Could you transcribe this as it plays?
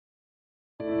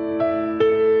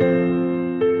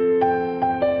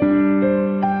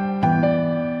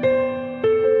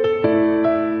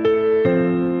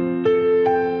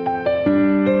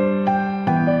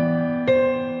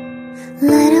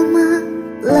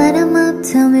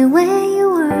tell me where you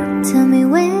were, tell me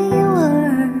where you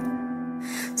were.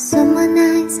 Summer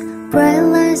nights, bright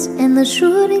lights and the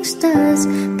shooting stars,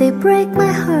 they break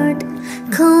my heart.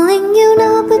 Calling you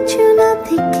now but you're not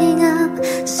picking up.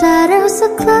 Shadows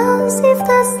so close, if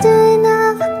that's still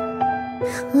enough.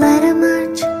 Light a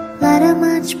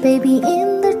march, baby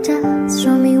in the dark.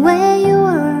 Show me where you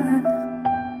were.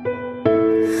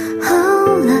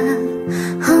 Oh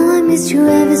love, how I miss you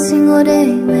every single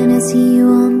day when I see you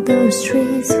on those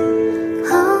streets.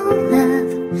 Oh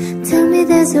love, tell me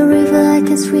there's a river I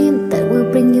can swim that will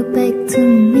bring you back to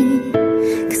me.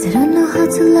 Cause I don't know how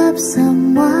to love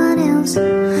someone else, I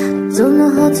don't know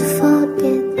how to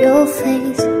forget your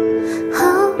face.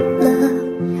 Oh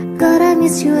love, God I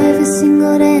miss you every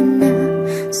single day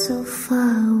now, so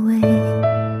far away.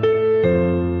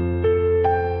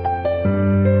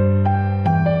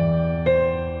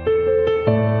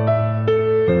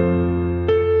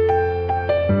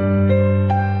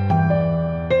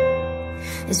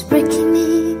 It's breaking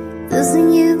me,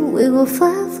 losing you. We were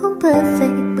far from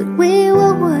perfect, but we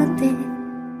were worth it.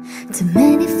 Too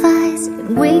many fights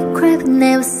and we cried, but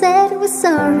never said we're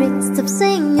sorry. Stop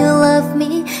saying you love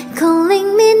me,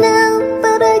 calling me now,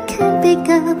 but I can't pick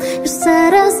up. Your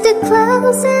shadows still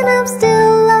close and I'm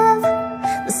still alive.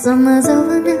 The summer's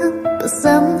over now, but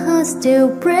somehow it still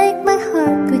break my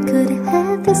heart. We could have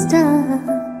had this time.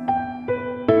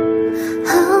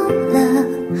 Oh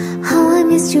love, how I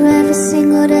miss you every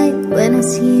single day when I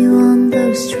see you on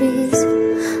those streets.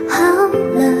 Oh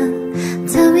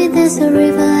love, tell me there's a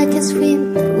river I can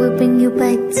swim that will bring you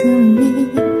back to me.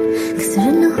 Cause I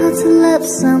don't know how to love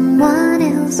someone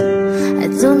else, I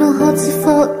don't know how to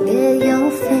forget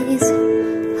your face.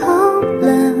 Oh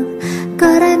love,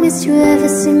 God I miss you every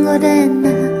single day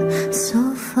now,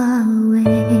 so far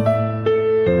away,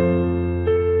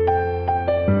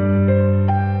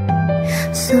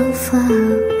 so far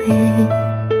away.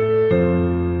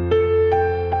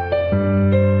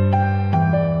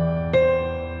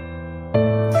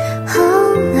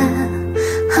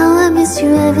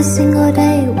 You every single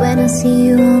day when I see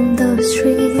you on those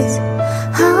streets.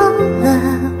 Oh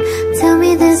love, tell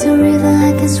me there's a river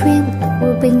I can swim that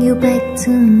will bring you back to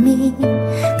me.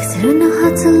 Cause I don't know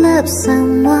how to love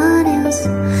someone else,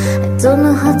 I don't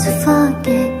know how to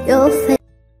forget your face.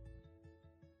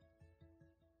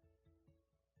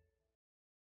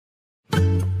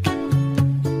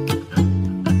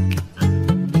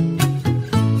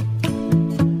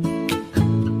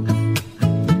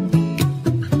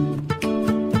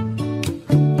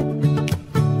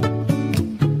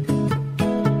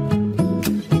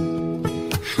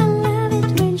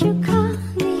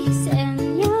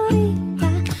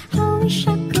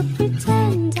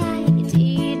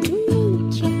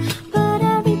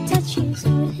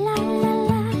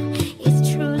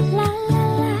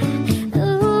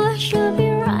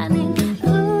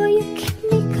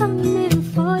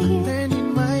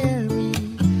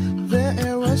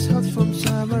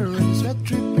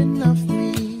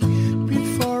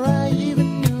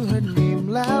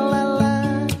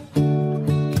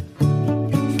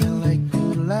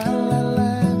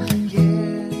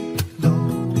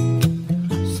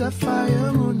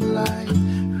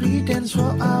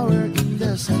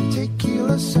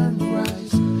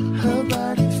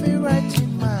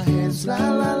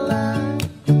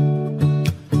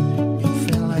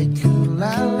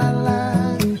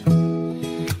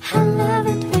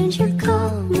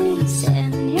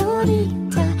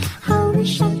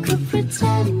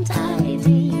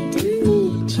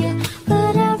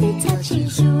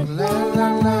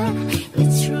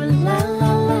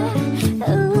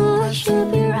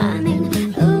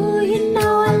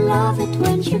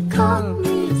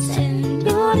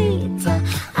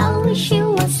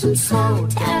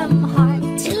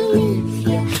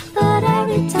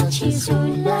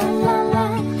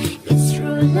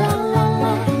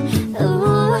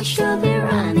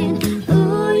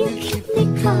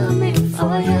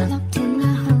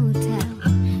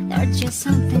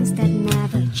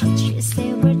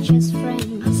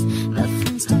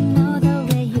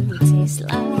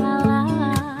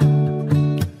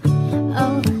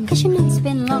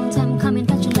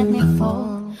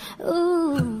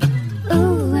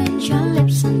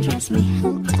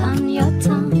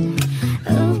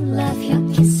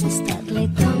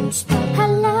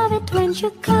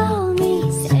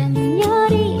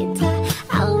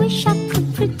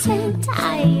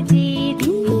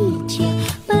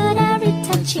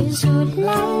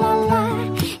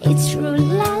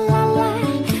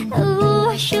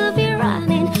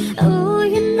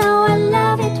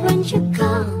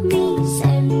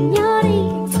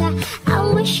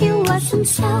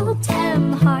 So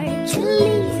damn hard to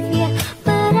leave you.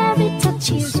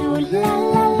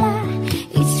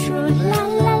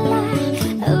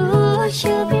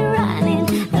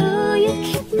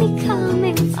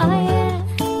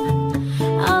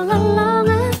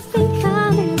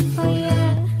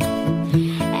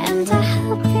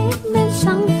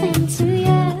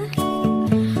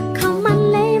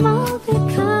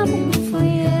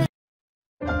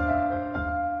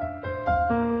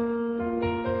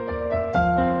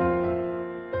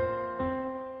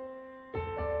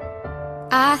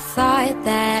 I thought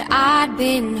that I'd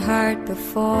been hurt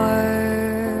before,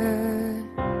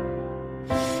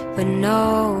 but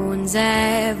no one's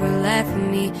ever left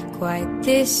me quite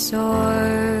this sore.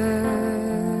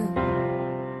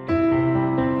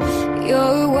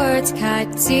 Your words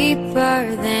cut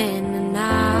deeper than a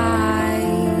knife.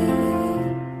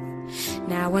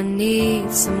 Now I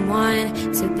need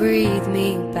someone to breathe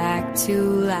me back to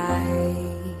life.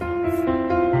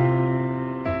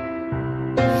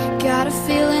 Got a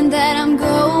feeling that I'm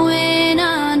going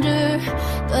under,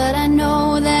 but I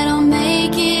know that I'll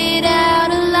make it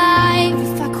out alive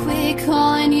if I quit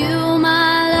calling you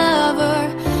my lover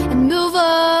and move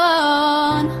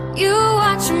on. You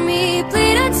watch me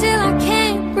bleed until I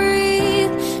can't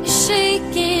breathe. You're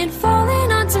shaking,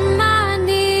 falling onto my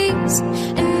knees.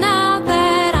 And now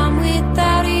that I'm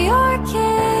without your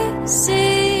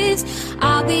kisses,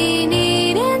 I'll be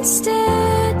needing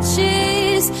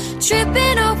stitches,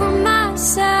 tripping over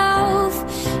myself,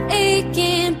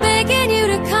 aching, begging you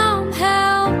to come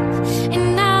help.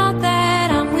 And now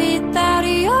that I'm without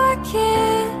your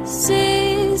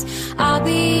kisses, I'll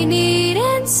be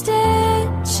needing stitches.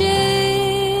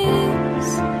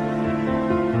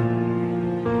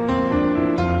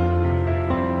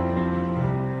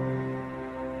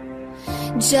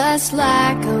 Just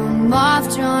like a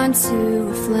moth drawn to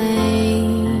a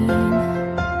flame,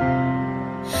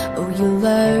 oh, you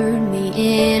lured me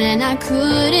in and I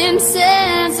couldn't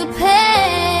sense the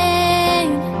pain.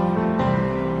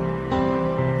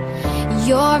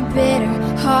 Your bitter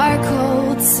heart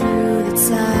cold to the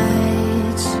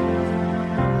touch.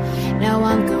 Now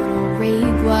I'm gonna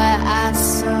reap what I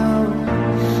sow.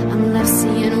 I'm left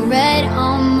seeing red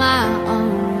on my own.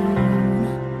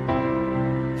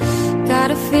 Got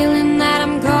a feeling that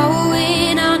I'm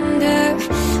going under,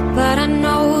 but I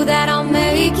know that I'll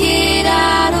make it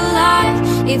out alive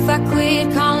if I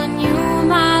quit calling you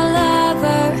my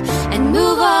lover and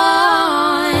move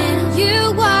on.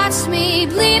 You watch me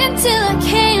bleed until I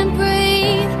can't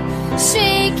breathe,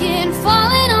 shaking,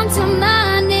 falling onto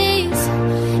my knees.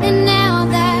 And now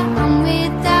that I'm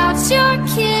without your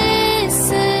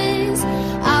kisses,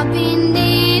 I'll be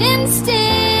needing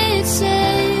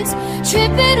stitches,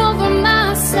 tripping over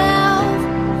myself,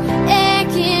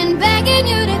 aching, begging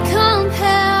you to come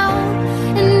help.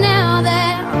 And now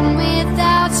that I'm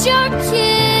without your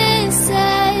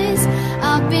kisses,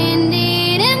 I'll be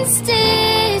needing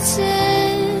stitches.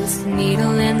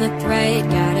 Needle and the thread,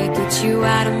 gotta get you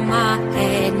out of my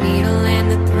head. Needle and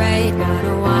the thread,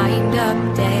 gotta wind up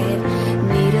dead.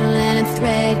 Needle and a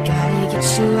thread, gotta get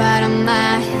you out of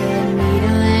my head.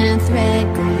 Needle and a thread,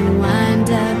 gonna wind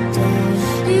up dead.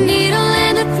 Needle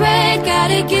and a thread,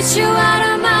 gotta get you out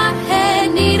of my head.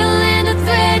 Needle and a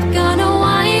thread, gonna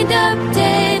wind up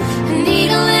dead.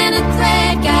 Needle and a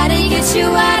thread, gotta get you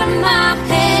out of my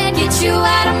head, get you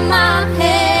out of my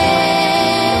head.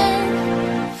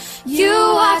 You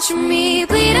watch me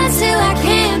bleed until I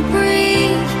can't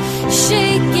breathe,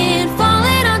 shaking,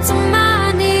 falling onto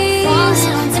my knees.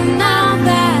 And now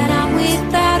that I'm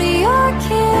without your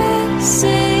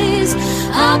kisses,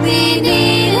 I'll be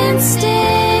needing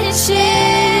stitches,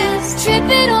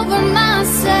 tripping over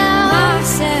myself,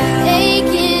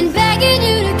 aching, begging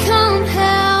you to come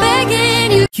help,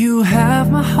 begging you. You have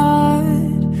my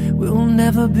heart, we'll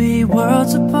never be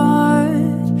worlds apart.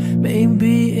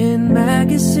 Maybe in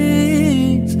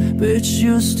magazines, but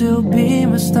you'll still be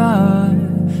my star,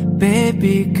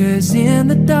 baby. 'Cause in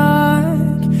the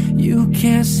dark, you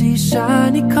can't see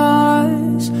shiny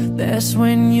cars. That's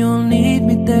when you'll need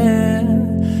me there.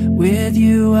 With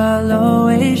you I'll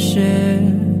always share,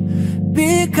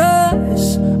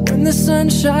 because when the sun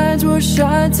shines we'll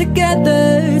shine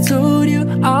together. Told you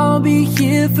I'll be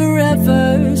here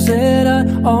forever, said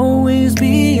I'd always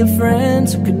be a friend.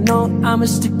 So you know I'ma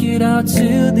stick it out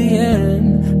till the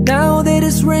end. Now that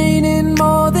it's raining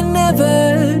more than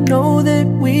ever, know that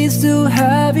we still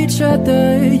have each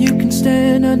other. You can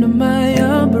stand under my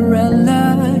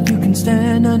umbrella, you can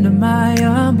stand under my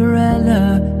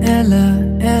umbrella. Ella,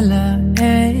 Ella,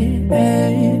 hey,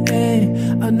 hey, hey.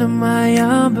 Under my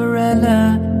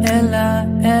umbrella, Ella,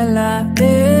 Ella,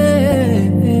 hey,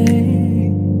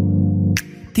 hey.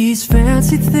 These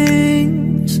fancy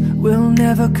things will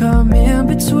never come in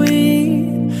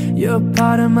between. You're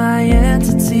part of my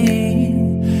entity,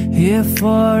 here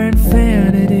for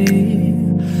infinity.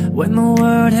 When the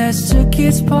world has took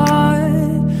its part,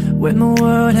 when the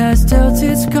world has dealt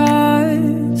its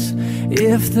cards,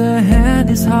 if the hand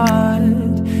is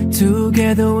hard,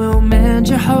 together we'll mend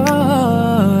your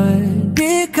heart.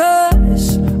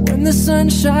 Because when the sun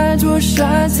shines, we'll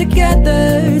shine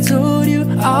together. Told you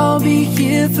I'll be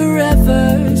here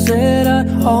forever, said I'd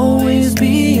always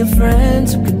be a friend.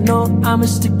 So you know I'ma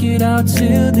stick it out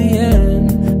till the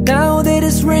end. Now that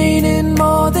it's raining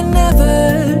more than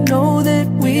ever, know that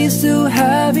we still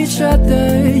have each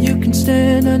other. You can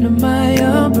stand under my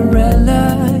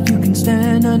umbrella. You can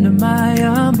stand under my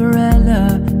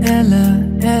umbrella. Ella,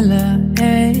 Ella,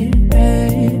 hey,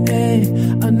 hey, hey.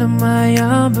 Under my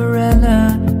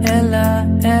umbrella.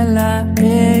 Ella, Ella,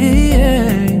 hey,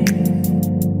 hey.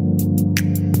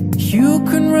 You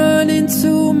can run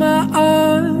into my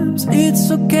arms. It's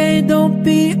okay, don't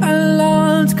be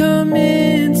alarmed. Come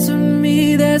into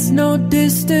me, there's no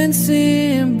distance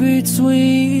in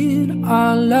between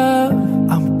our love.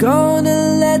 I'm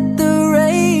gonna let the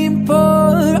rain pour.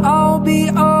 I'll be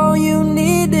all you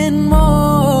need and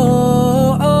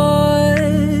more.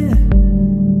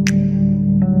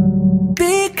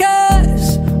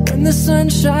 Because when the sun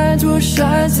shines, we'll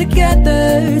shine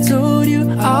together. Told you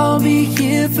I'll be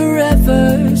here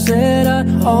forever. Said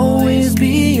I'd always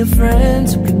be a friend.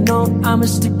 So you know I'ma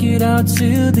stick it out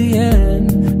till the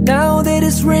end. Now that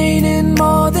it's raining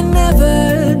more than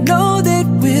ever, know that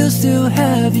we'll still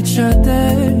have each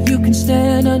other. You can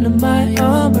stand under my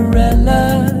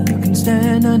umbrella. You can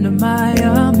stand under my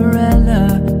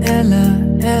umbrella. Ella,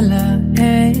 Ella,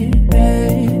 hey,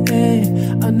 hey, hey.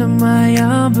 Under my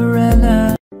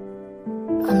umbrella.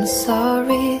 I'm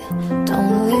sorry,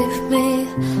 don't leave me.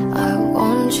 I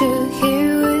want you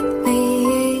here with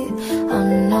me. I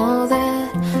know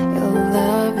that your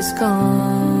love is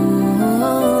gone.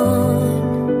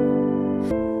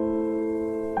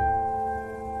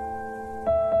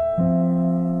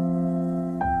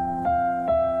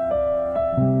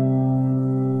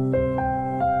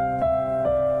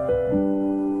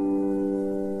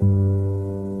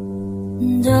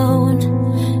 Don't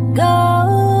go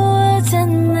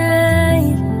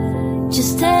tonight.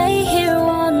 Just stay here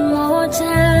one more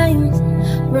time.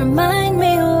 Remind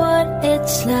me what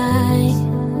it's like.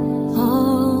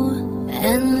 Oh,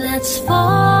 and let's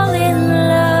fall in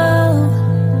love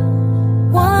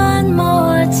one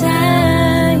more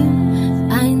time.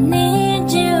 I need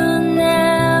you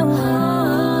now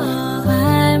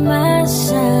by my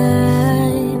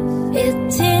side. It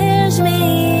tears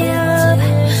me up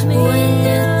when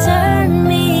you turn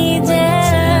me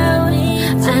down.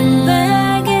 I'm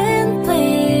begging,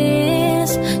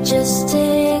 please, just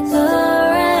stick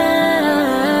around.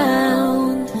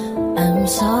 I'm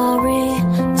sorry,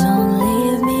 don't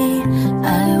leave me.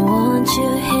 I want you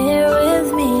here with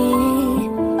me.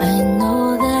 I know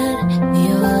that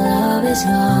your love is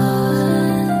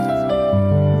gone.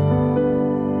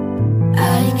 I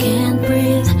can't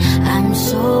breathe, I'm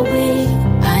so weak.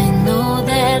 I know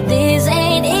that this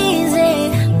ain't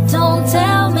easy. Don't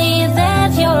tell me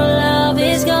that your love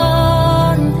is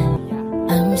gone.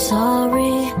 I'm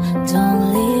sorry, don't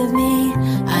leave me.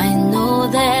 I know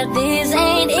that this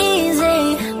ain't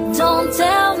easy. Don't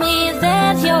tell me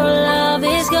that your love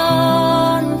is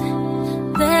gone.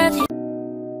 That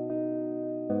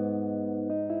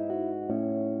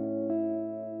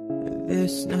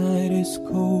This night is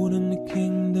cold in the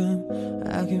kingdom.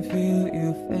 I can feel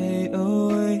you fade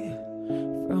away.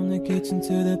 From the kitchen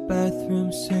to the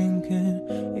bathroom sinking.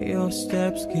 Your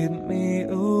steps keep me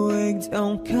awake.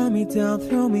 Don't cut me down,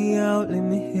 throw me out, leave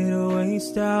me here to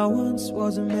waste. I once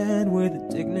was a man with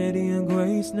dignity and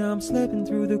grace. Now I'm slipping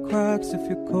through the cracks of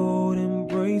your cold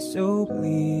embrace. So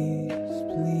please,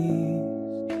 please,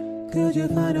 could you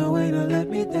find a way to let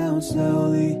me down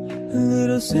slowly? A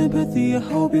little sympathy, I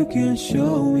hope you can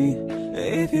show me.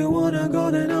 If you wanna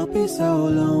go, then I'll be so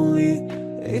lonely.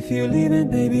 If you're leaving,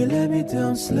 baby, let me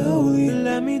down slowly.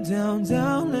 Let me down,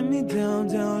 down, let me down,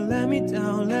 down, let me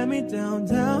down, let me down,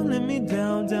 down, let me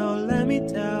down, down, let me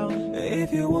down.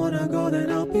 If you wanna go, then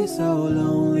I'll be so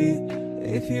lonely.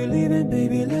 If you're leaving,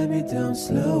 baby, let me down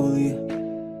slowly.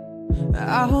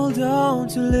 I hold on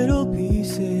to little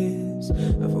pieces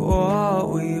of what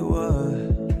we were.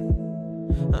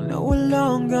 I know we're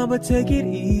long gone, but take it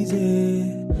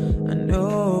easy. I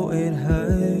know it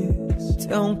hurts.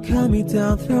 Don't cut me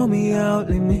down, throw me out,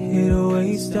 leave me here to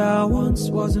waste. I once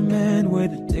was a man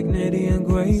with dignity and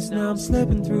grace. Now I'm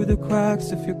slipping through the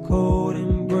cracks of your cold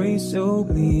embrace. So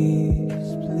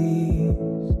please, please,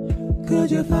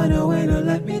 could you find a way to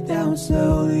let me down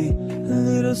slowly? A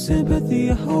little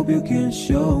sympathy, I hope you can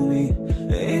show me.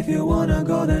 If you wanna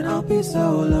go, then I'll be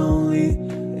so lonely.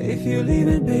 If you're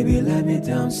leaving, baby, let me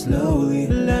down slowly.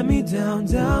 Let me down,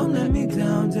 down, let me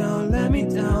down, down, let me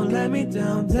down, let me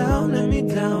down, down, let me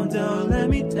down, down, let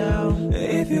me down.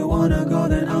 If you wanna go,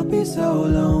 then I'll be so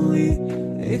lonely.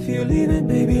 If you're leaving,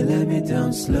 baby, let me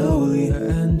down slowly.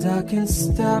 And I can't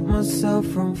stop myself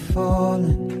from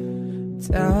falling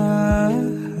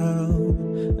down.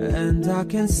 I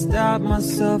can't stop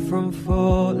myself from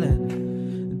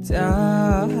falling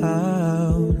down,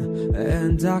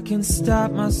 and I can't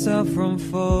stop myself from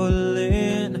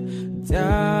falling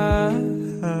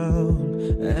down,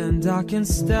 and I can't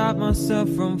stop myself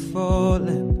from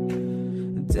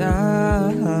falling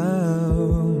down.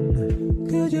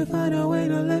 Could you find a way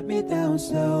to let me down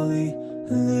slowly?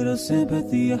 A little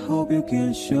sympathy, I hope you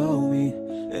can show me.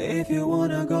 If you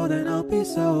wanna go, then I'll be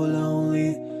so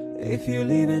lonely. If you're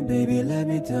leaving, baby, let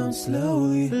me down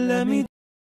slowly. Let me.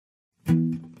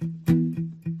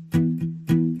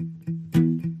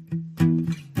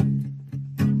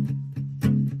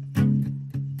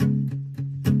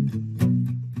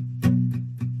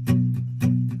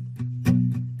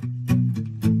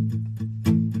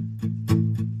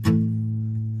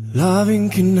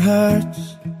 Loving can hurt.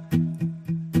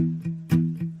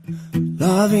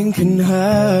 Loving can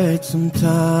hurt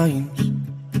sometimes,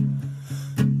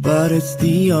 but it's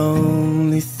the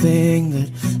only thing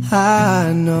that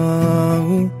I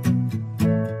know.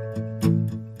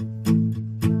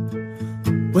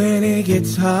 When it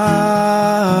gets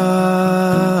hard,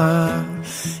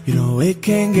 you know it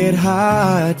can get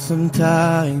hard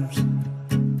sometimes.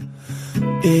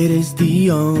 It is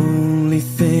the only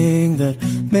thing that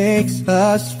makes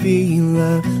us feel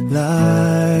alive.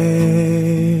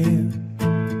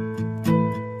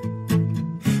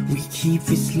 Keep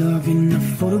this love in a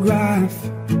photograph.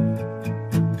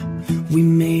 We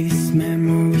made these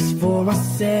memories for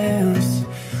ourselves,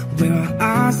 where our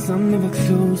eyes are never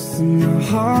closed and our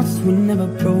hearts were never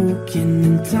broken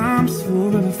and time's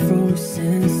forever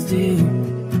frozen still.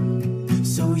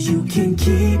 So you can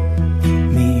keep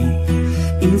me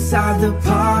inside the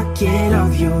pocket of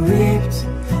your ripped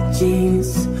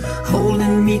jeans,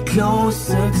 holding me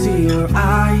closer to your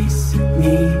eyes.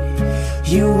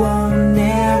 You won't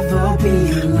never be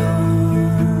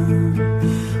alone.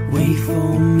 Wait for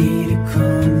me to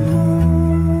come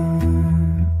home.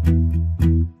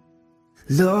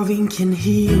 Loving can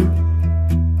heal.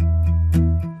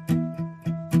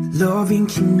 Loving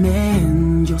can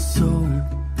mend your soul,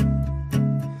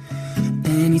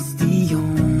 and it's the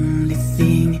only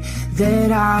thing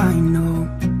that I know.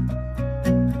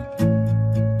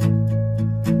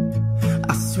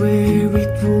 I swear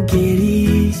it will get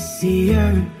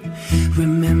easier.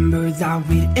 Remember that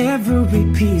with every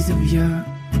piece of you,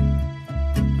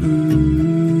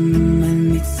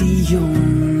 and it's the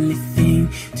only thing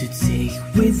to take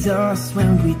with us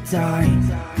when we die.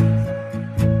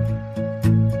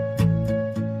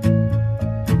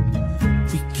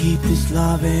 We keep this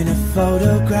love in a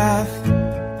photograph.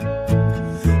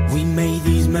 We made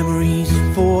these memories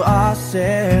for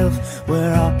ourselves,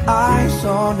 where our eyes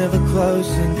are never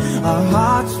closed and our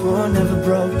hearts were never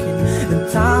broken and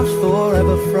time's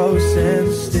forever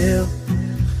frozen still.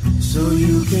 So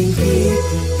you can keep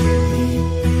me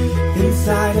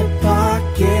inside a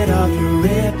pocket of your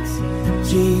ripped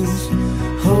jeans,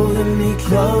 holding me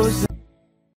close.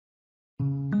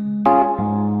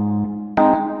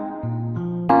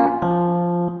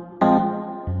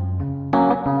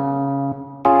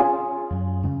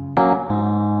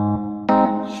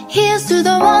 Here's to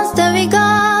the ones that we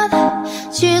got.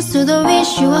 Cheers to the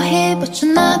wish you were here but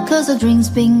you're not, 'cause the drinks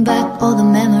bring back all the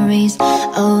memories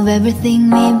of everything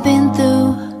we've been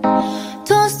through.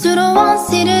 Toast to the ones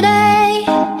here today.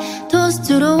 Toast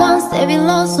to the ones that we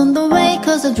lost on the way,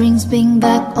 'cause the drinks bring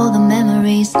back all the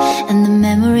memories, and the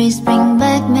memories bring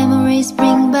back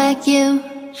you.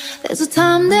 There's a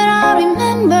time that I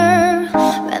remember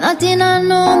when I did not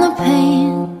know the pain,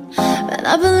 when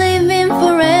I believed in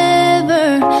forever,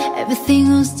 everything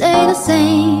will stay the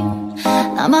same.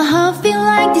 Now my heart feel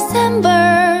like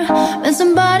December when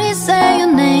somebody say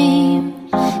your name,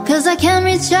 'cause I can't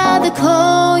reach out to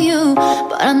call you,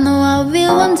 but I know I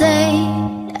will one day.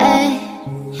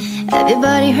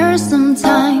 Everybody hurts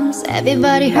sometimes,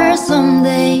 everybody hurts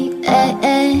someday.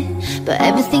 But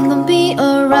everything gon' be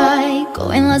alright. Go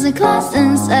in last in class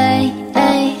and say,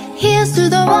 here's to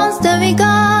the ones that we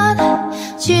got.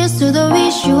 Cheers to the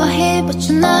wish you were here but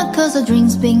you're not, 'cause the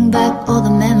drinks bring back all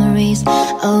the memories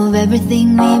of everything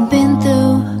we've been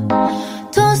through.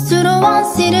 Toast to the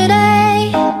ones here today.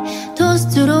 Toast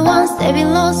to the ones that we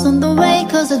lost on the way,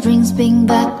 'cause the drinks bring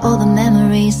back all the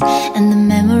memories, and the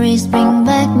memories bring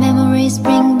back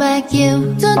you.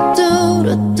 Do do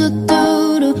do do do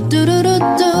do do do do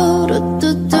do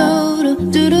do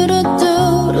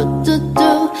do do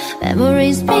do.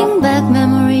 Memories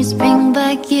bring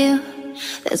back you.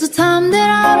 There's a time that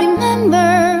I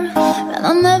remember when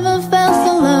I never felt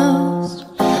so lost,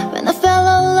 when I felt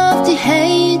all love, the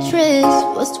hatred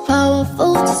was too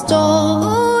powerful to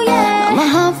store. Now my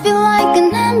heart feel like an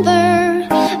ember,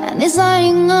 and it's like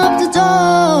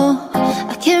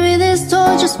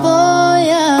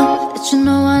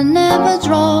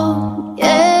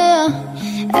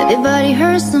Everybody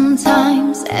hurts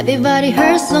sometimes, everybody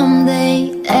hurts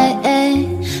someday,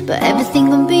 but everything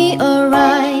gon' be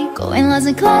alright. Go in last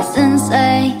in class and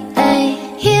say,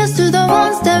 here's to the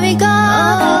ones that we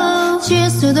got.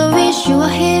 Cheers to the wish you were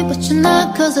here but you're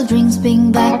not, cause the drinks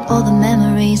bring back all the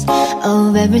memories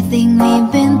of everything we've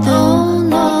been through.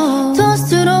 Toast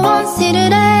to the ones here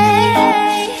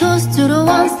today, toast to the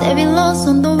ones that we lost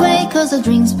on the way, cause the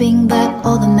drinks bring back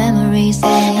all the memories,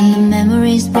 and the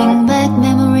memories bring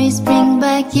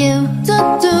back you. Do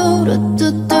do do do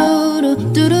do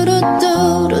do do do do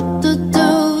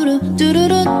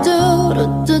do do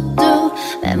do do.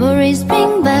 Memories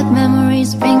bring back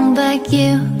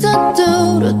you. Do do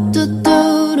do do do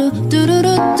do do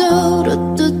do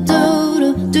do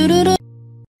do do.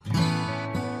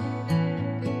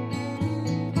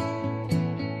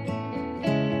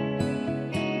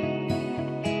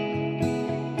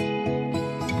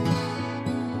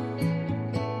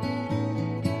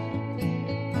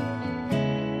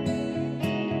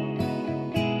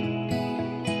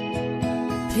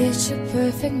 Picture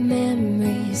perfect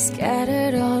memories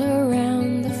scattered all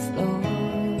around the floor,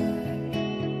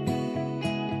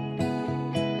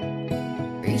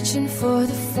 reaching for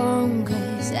the phone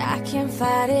cause I can't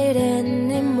fight it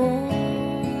anymore.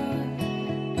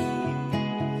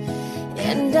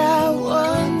 And I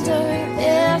wonder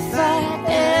if I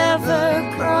ever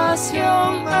cross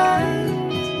your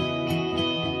mind.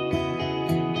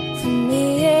 For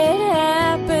me it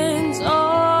happens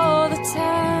all the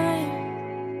time.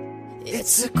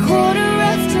 It's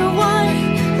 1:15,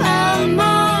 I'm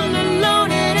all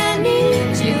alone and I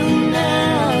need you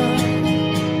now.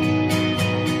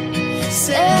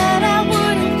 Said I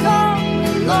wouldn't call,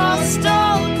 lost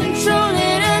all control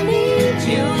and I need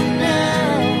you now.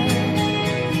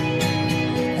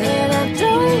 And I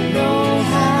don't know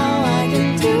how I can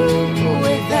do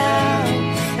without,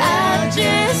 I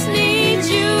just need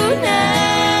you now.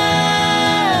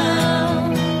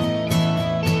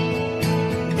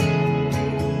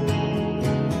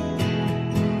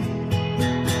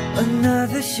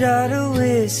 Another shot of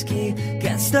whiskey,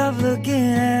 can't stop looking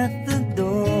at the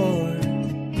door.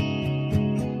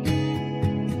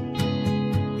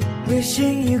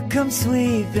 Wishing you come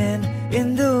sweeping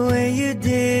in the way you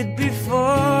did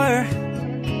before.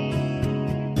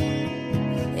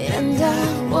 And I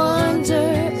wonder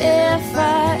if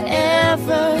I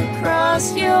ever cross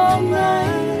your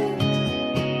mind.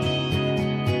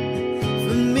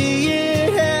 For me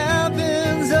it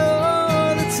happens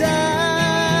all the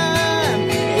time.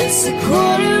 It's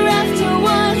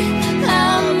 1:15,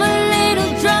 I'm a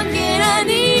little drunk and I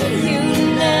need you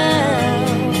now.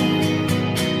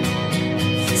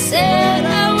 Said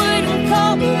I wouldn't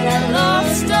call but I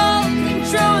lost all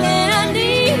control and I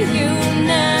need you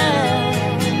now.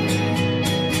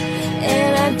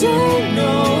 And I don't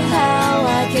know how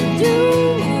I can do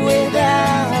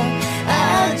without, I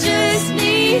just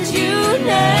need you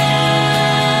now.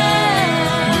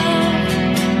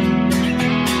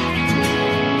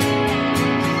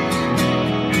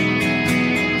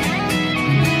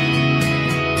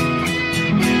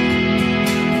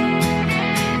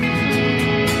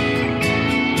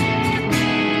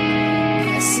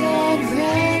 Guess I'd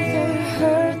rather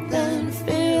hurt than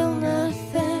feel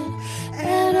nothing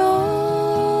at all.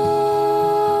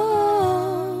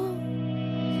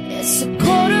 It's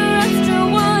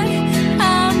 1:15,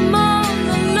 I'm all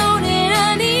alone and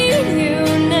I need you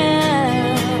now.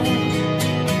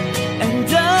 And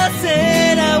I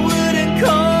said I wouldn't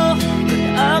call, but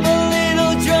I'm a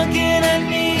little drunk and I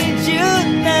need you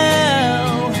now.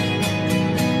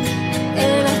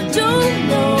 And I don't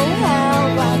know how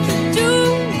I can do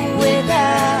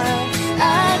without,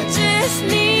 I just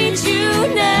need you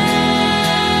now.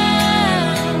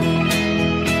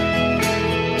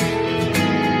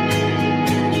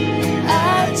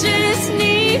 I just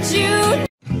need you.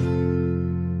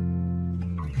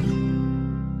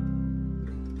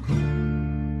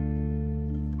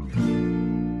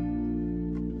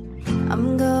 I'm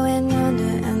going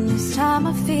under and this time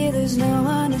I feel there's no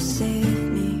one to save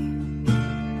me.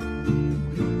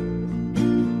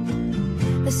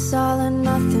 This all or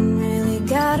nothing really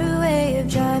got a way of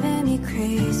driving me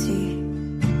crazy.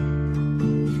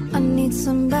 I need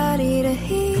somebody to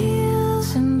heal,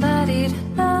 somebody to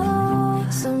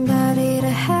love, somebody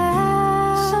to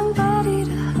have, somebody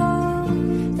to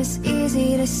hold. It's easy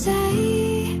to say,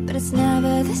 but it's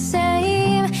never the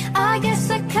same. I guess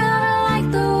I kinda like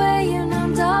the way you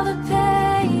numbed all the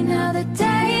pain. Now the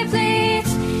day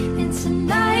bleeds into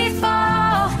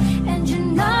nightfall and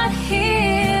you're not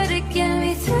here to get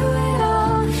me through it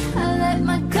all. I let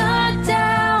my guard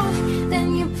down, then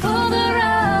you pulled the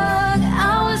rug.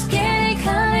 I was getting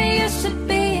kinda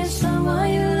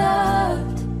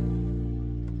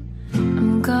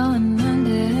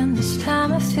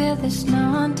there's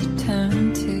no one to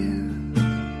turn to.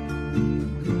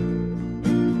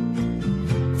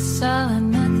 It's all or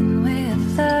nothing way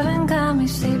of loving, got me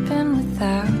sleeping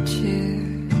without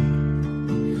you.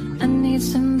 I need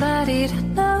somebody to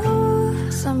know,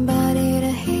 somebody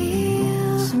to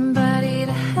heal, somebody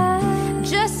to have,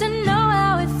 just to know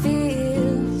how it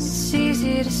feels. It's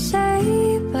easy to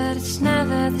say, but it's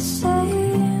never the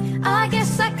same. I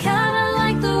guess I kinda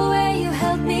like the way you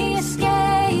helped me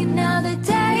escape. Now the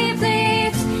day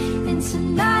bleeds into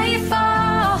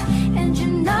nightfall, and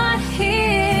you're not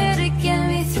here to get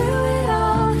me through it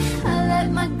all. I let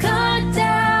my guard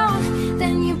down,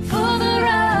 then you pull the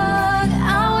rug.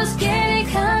 I was getting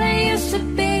kinda used to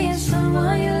being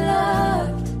someone you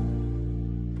loved,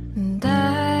 and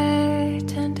I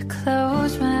tend to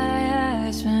close my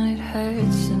eyes when it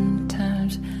hurts.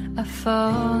 Sometimes I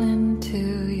fall into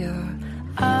your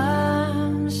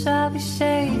arms. I'll be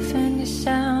safe in your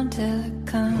sound till I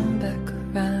come back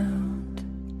around.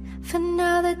 For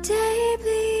now the day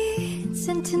bleeds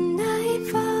into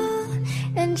nightfall,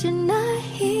 and you're not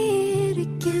here to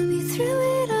get me through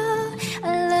it all.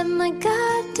 I let my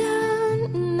guard down,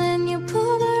 and then you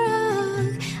pull the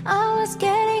rug. I was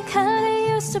getting kinda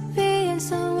used to being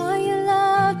someone you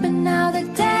loved, but now the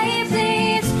day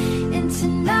bleeds into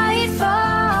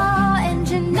nightfall, and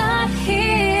you're not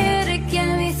here to get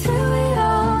me through it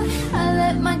all. I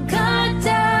let my guard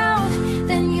down,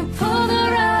 then you pull the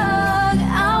rug.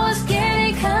 I was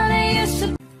getting kinda used to.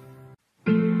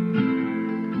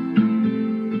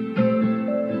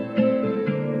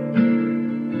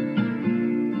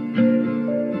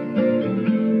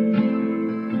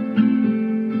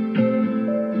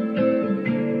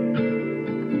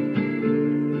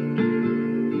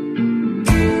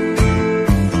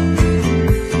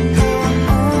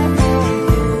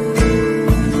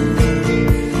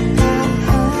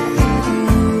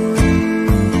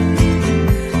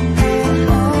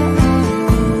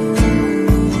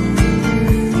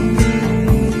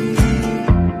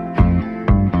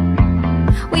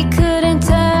 We couldn't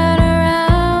turn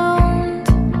around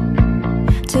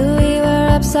till we were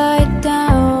upside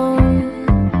down.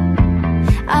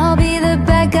 I'll be the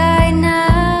bad guy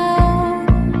now,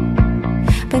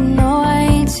 but no, I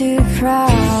ain't too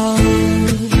proud.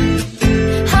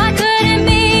 I couldn't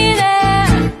be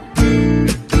there,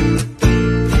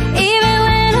 even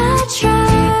when I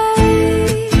tried.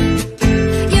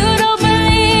 You don't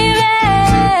believe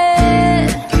it.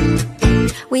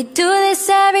 We do this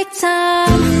every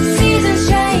time. Seasons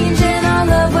change and our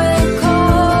love will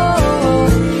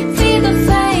cold. Feed the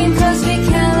flame 'cause we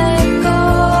can't let go.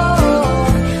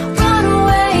 Run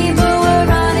away, but we're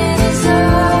running in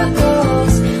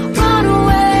circles. Run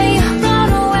away,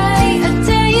 I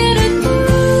dare you to do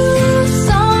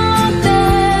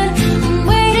something. I'm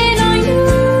waiting on you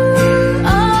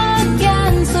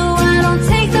again, so I don't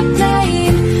take the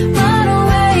blame. Run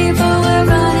away, but we're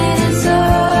running in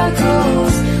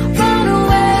circles. Run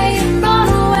away, run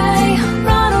away,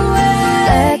 run away.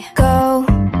 Let go.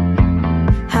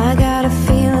 I got a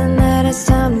feeling that it's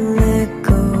time to let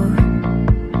go.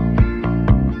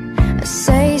 I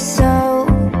say so.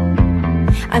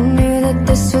 I knew that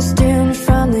this was doomed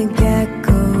from the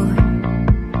get-go.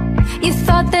 You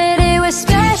thought that it was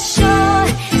special,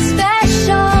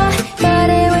 special, but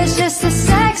it was just the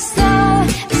sex though,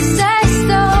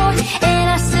 and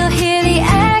I still hear the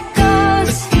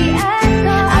echoes.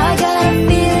 I got a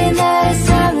feeling that it's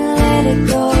time to let it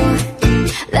go,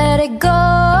 let it go.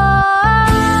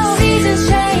 Seasons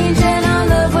change and our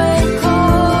love will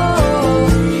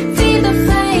cold. Feed the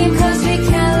flame 'cause we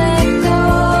can't let go.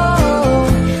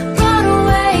 Run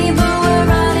away, but we're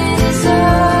running in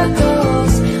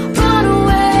circles. Run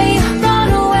away,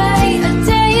 I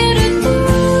dare you to do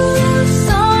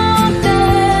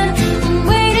something. I'm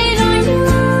waiting on you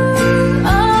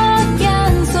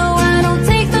again, so I don't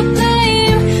take the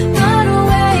blame. Run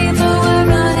away, but we're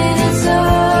running in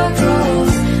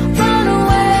circles. Run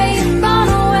away, run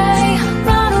away,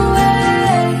 run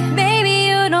away. Baby,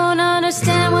 you don't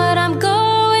understand what I'm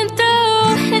going through.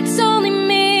 It's only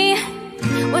me.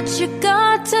 What you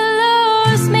got to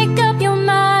lose? Make up your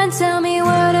mind. Tell me,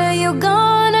 what are you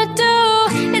gonna do?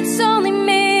 It's only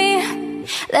me.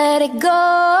 Let it go.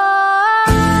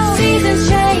 Seasons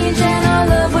change and our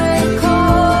love will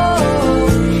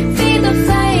cold. Feed the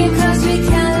flame 'cause we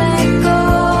can't let go.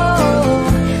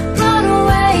 Run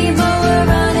away, but we're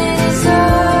running in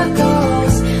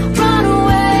circles. Run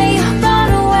away,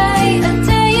 I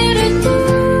dare you to do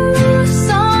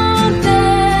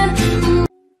something.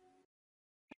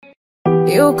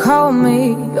 You you call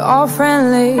me all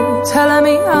friendly, telling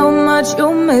me how much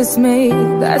you miss me.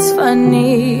 That's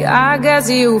funny, I guess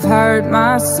you've heard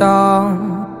my song.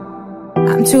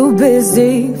 I'm too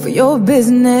busy for your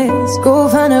business. Go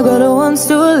find a girl who wants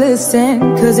to listen.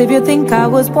 Cause if you think I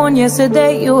was born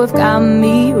yesterday, you have got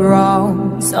me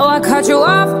wrong. So I cut you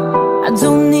off, I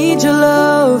don't need your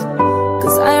love.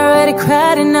 Cause I already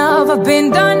cried enough, I've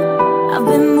been done, I've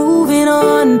been moving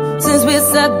on since we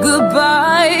said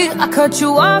goodbye. I cut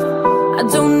you off, I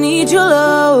don't need your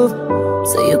love.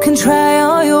 So you can try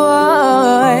all you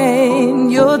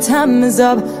want. Your time is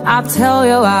up, I'll tell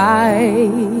you why.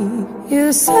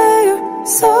 You say you're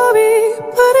sorry,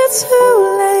 but it's too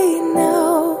late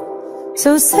now.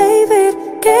 So save it,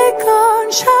 get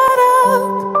gone, shut up.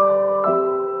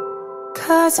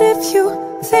 Cause if you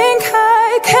think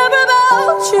I care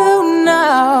about you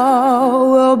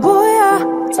now, well boy, I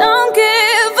don't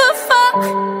give a fuck.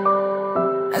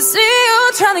 I see you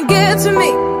trying to get to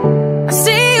me, I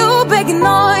see you begging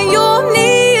on your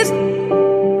knees.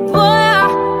 Boy, I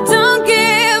don't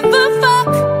give a fuck.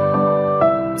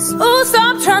 So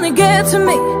stop trying to get to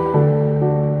me,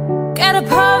 get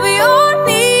up off your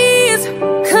knees.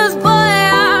 Cause boy,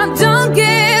 I don't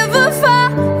give a fuck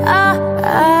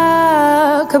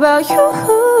about you.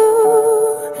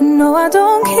 No, I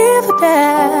don't give a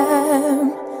damn.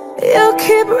 You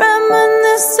keep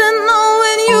reminiscing on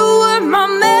when you were my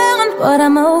man, but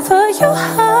I'm over you.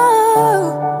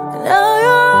 Now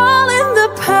you're all in the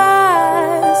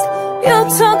past. You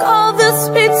took all the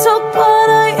sweet talk, but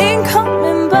I ain't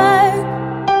coming back.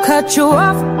 Cut you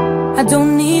off, I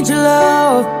don't need your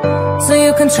love. So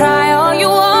you can try all you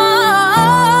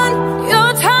want.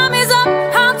 Your time is up,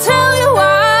 I'll tell you why.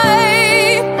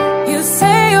 You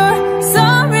say you're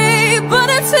sorry, but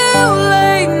it's too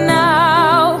late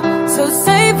now. So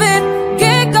save it,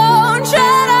 get going,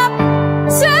 shut up.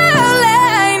 Too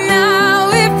late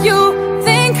now. If you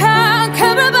think I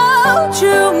care about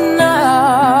you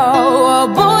now, oh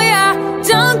boy, I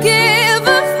don't give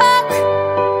a fuck.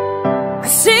 I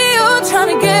see you trying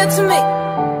to get to me,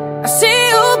 I see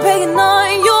you begging on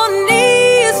your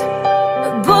knees.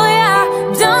 Boy, I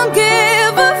don't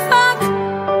give a fuck.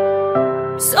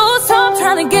 So stop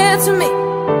trying to get to me,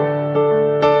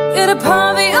 get up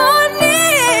on your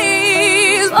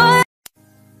knees. Boy.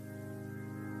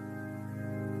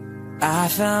 I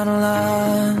found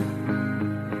love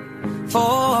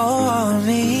for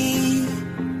me.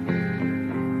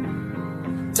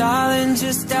 Darling,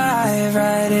 just dive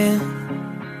right in,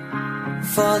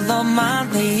 follow my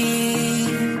lead.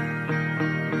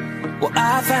 Well,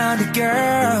 I found a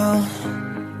girl,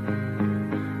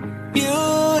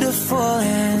 beautiful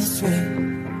and sweet.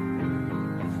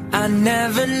 I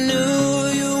never knew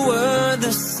you were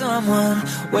the someone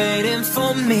waiting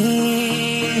for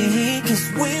me. Cause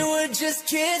we were just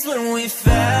kids when we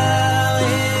fell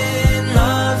in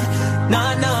love,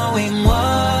 not knowing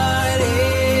what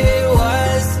it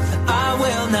was. I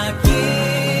will not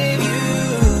give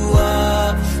you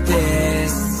up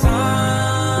this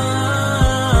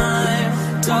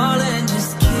time. Darling,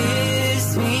 just kiss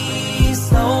me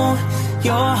slow.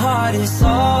 Your heart is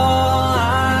all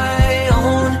I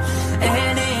own,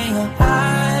 and in your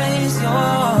eyes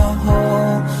you're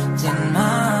holding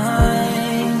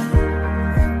mine.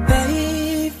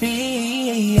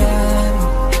 Baby, I'm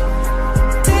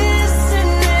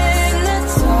dancing in the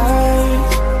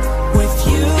dark with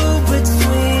you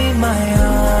between my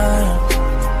arms,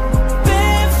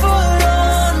 barefoot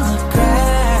on the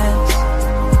grass,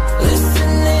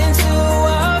 listening to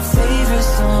our favorite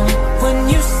song. When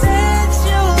you said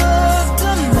you looked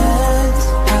a mess,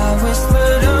 I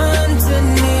whispered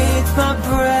underneath my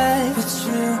breath, but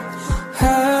you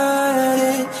heard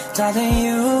it. Darling,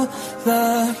 you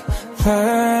look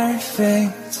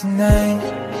perfect tonight.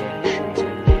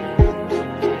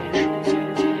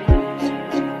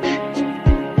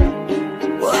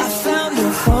 Well, I found a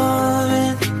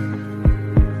woman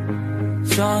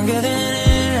stronger than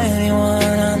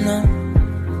anyone I know.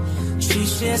 She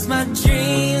shares my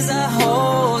dreams, I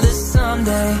hope that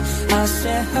someday I'll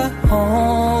share her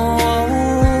home.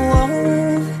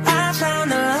 I found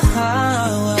a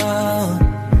love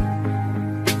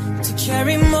to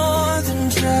carry more than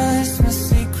just my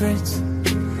secrets,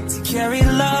 to carry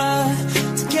love,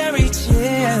 to carry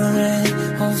children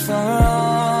home for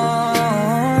all.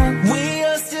 We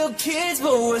are still kids,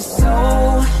 but we're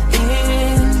so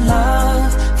in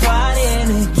love, fighting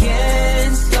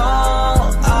against all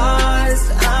odds.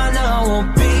 I know we'll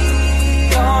be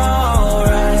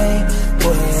alright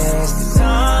with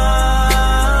time.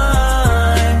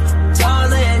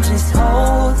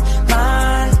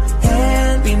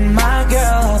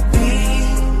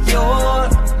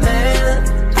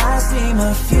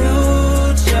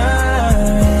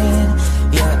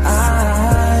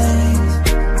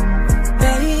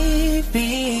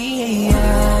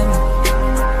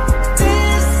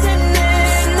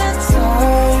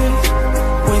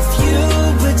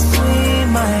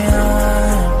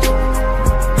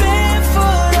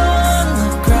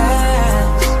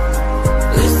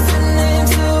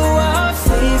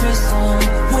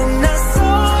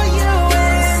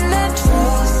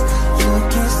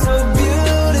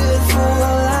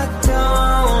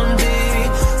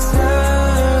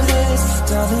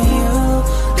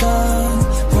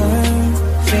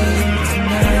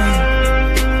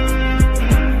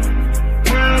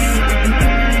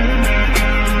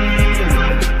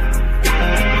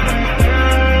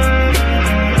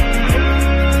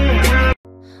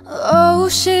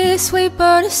 she's sweet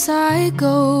but a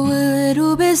psycho, a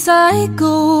little bit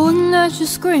psycho, and now she's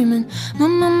screaming,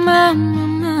 mama, mama,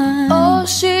 mama. Oh,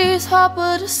 she's hot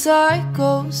but a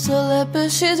psycho, celeb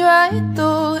but she's right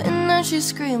though, and now she's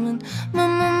screaming,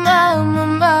 mama, mama,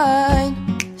 mine.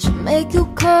 She'll make you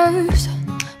curse,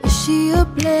 is she a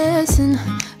blessing?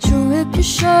 She'll rip your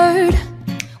shirt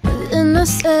within a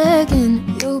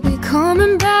second. You'll be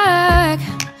coming back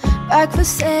for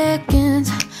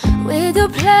seconds with your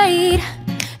plate.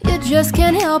 You just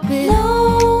can't help it.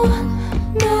 No,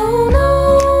 no, no.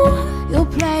 You'll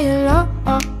play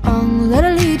along, let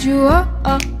her lead you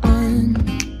on.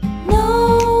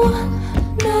 No,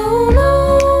 no, no.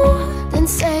 Then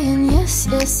saying yes,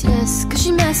 yes, yes, 'cause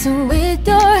she's messing with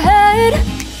your head.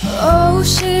 Oh,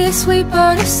 she's sweet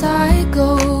but a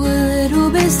psycho, a little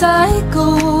bit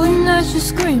psycho, and now she's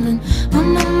screaming,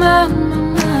 mama, mama,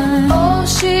 mama. Oh,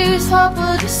 she's hot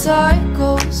but a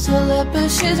psycho, celeb but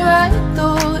she's right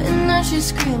though, and now she's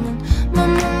screaming,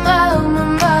 mama, mama,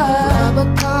 mama. Grab a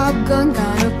cop gun,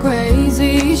 got her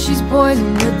crazy, she's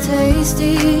poison but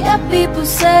tasty. Yeah, people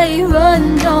say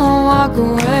run, don't walk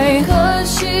away, 'cause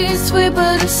she's sweet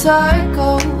but a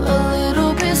psycho, a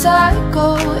little bit psycho,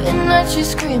 and now she's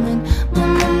screaming,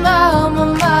 mama, mama,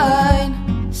 mine.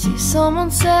 See,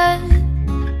 someone said,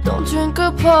 don't drink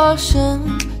her potion,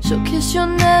 she'll kiss your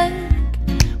neck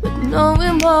with no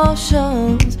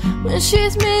emotions. When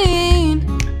she's mean,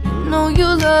 you know you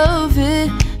love it,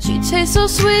 she tastes so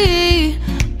sweet,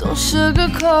 don't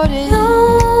sugarcoat it. No,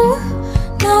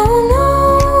 no, no.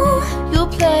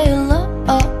 You'll play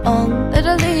along, let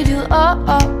her lead you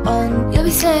on. You'll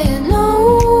be saying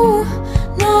no,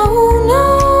 no, no,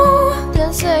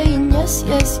 then saying yes,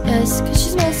 yes, yes, 'cause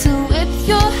she's messing with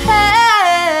your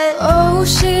head. Oh,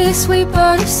 she's sweet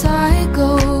but a psycho,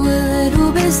 a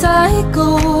little bit psycho,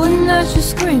 and now she's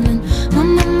screaming,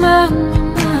 mama, mama,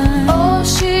 mama. Oh,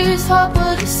 she's hot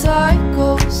but a psycho,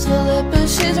 celeb but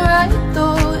she's right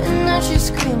though, and now she's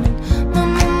screaming,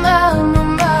 mama, mama,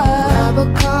 mama. Grab a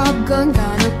cop gun,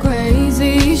 got her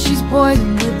crazy, she's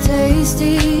poison but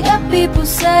tasty. Yeah, people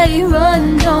say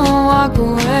run, don't walk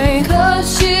away, 'cause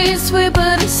she's sweet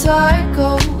but a psycho,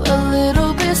 a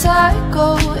little bit psycho,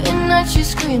 and now she's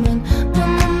screaming,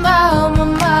 mama, mama,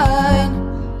 mine.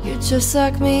 You're just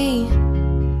like me,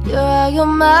 you're out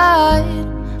your mind.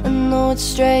 I know it's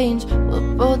strange, we're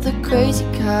both the crazy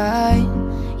kind.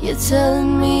 You're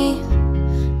telling me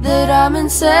that I'm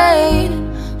insane,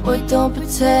 boy, don't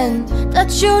pretend that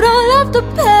you don't love the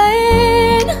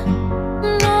pain.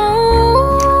 No.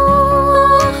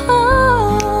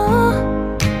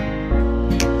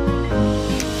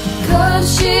 'Cause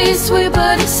she's sweet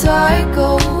but a psycho,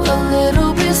 a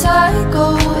little bit psycho,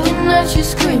 and now she's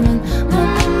screaming,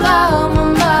 mama, mama,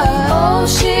 mama. Oh,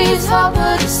 she's hot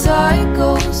but a psycho,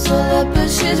 celeb but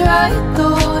she's right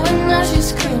though, and now she's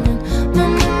screaming,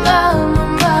 mama, mama,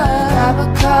 mama. Grab a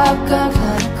cop gun,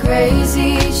 kinda crazy,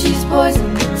 she's poison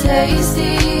but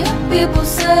tasty. People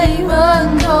say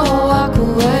run, don't walk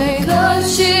away, 'cause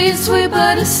she's sweet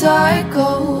but a psycho,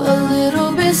 a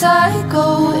little bit psycho,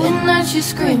 and now she's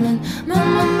screaming,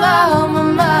 mama, mama,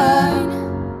 mine.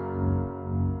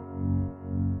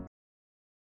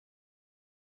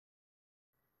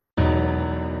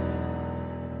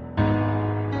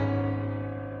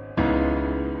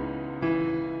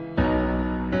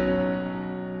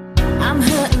 I'm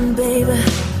hurting, baby,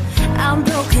 I'm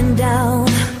broken down.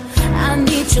 I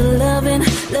need your loving,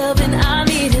 loving, I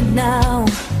need it now.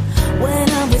 When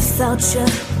I'm without you,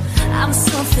 I'm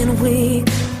something weak.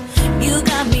 You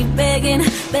got me begging,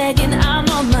 begging, I'm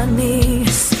on my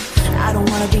knees. I don't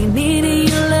wanna be needing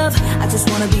your love, I just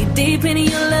wanna be deep in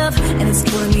your love, and it's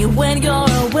killing me when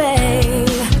you're away.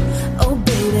 Oh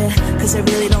baby, 'cause I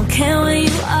really don't care where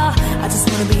you are, I just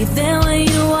wanna be there when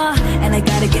you are, and I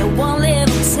gotta get one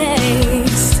little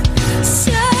taste.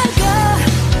 Sugar,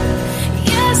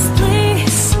 yes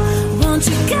please, won't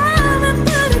you come and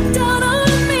put it down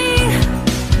on me?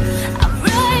 I'm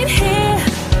right here,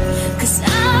 'cause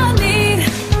I need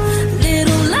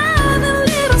little love and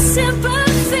little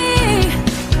sympathy.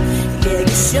 Yeah,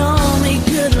 you show me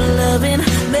good loving,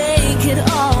 make it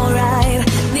alright.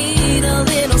 Need a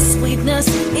little sweetness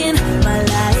in my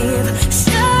life.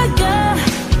 Sugar,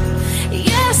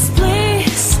 yes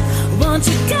please, won't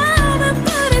you come and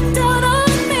put it down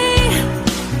on me?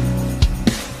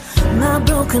 My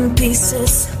broken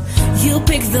pieces, you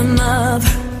pick them up.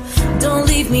 Don't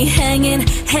leave me hanging,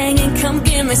 hanging, come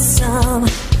give me some.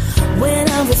 When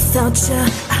I'm without you,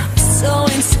 I'm so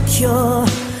insecure.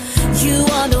 You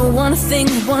are the one thing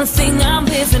I'm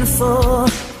living for.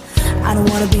 I don't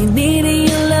wanna be needing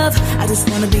your love, I just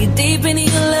wanna be deep in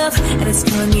your love, and it's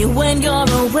killing me when you're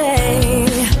away.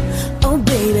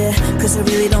 I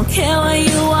really don't care where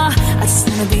you are. I just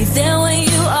wanna be there when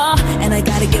you are, and I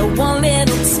gotta get one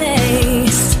little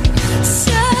taste.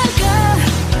 Sugar,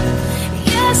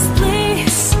 yes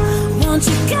please, won't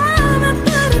you come and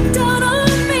put it down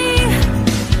on me?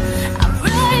 I'm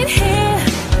right here,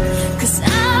 'cause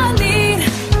I need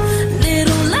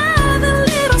little love and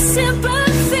little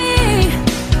sympathy.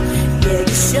 Yeah,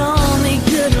 you show me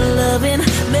good loving,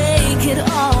 make it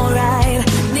alright.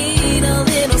 Need a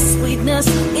little sweetness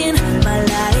in my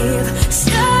life.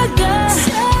 Sugar,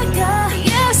 sugar,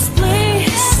 yes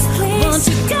please, won't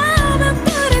you come and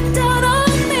put it down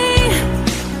on me?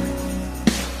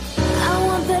 I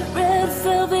want that red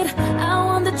velvet, I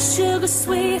want that sugar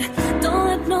sweet. Don't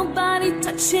let nobody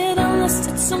touch it unless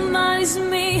it's somebody's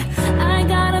me. I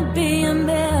gotta be in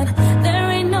bed, there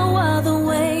ain't no other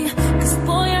way, 'cause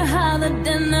boy you're hotter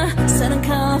than the Southern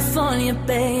California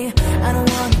Bay. I don't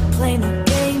wanna play no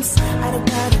games, I don't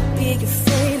gotta be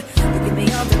afraid. You give me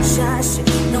all the shy shit,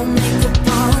 no makeup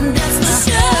on, that's my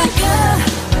sugar.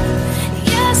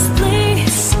 Yes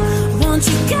please, won't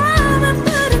you come and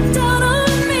put it down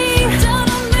on me? Down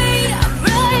on me, I'm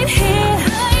right here,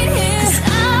 'cause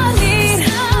I need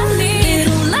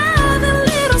little love and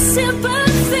little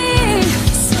sympathy.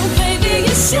 So baby,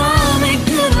 you show me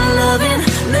good loving,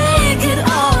 make it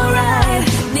alright.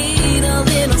 Need a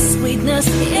little sweetness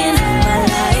in my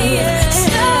life.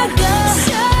 Sugar,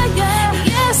 sugar,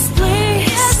 yes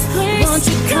please, won't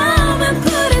you come and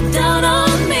put it down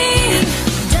on me?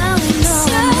 Down on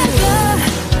sugar,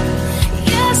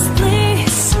 yes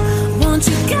please, won't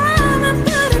you come and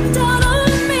put it down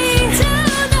on me?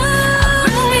 Down on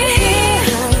right here,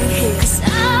 'cause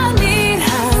I need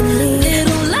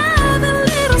little love and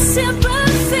little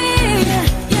sympathy.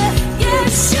 Yeah, yeah,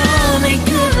 show me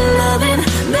good loving,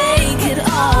 make it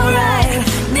alright.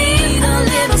 Need a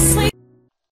little sweet.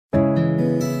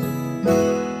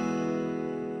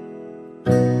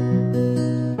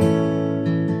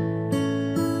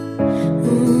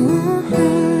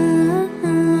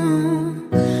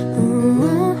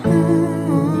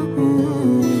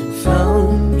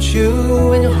 Found you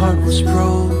when your heart was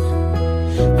broke.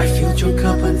 I filled your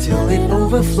cup until it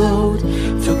overflowed.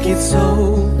 Took it so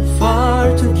far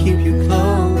to keep you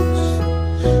close.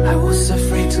 I was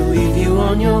afraid to leave you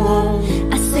on your own.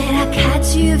 I said I'd catch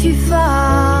you if you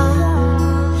fall,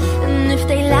 and if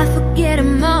they laugh, forget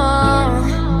them all.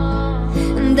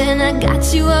 And then I got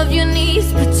you off your knees,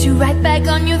 put you right back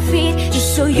on your feet, just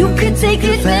so you could take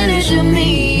advantage of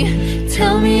me.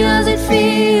 Tell me, how's it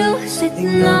feel,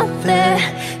 sitting up there,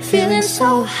 feeling so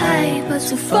high, but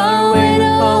so far away to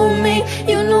hold me?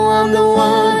 You know I'm the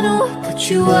one who put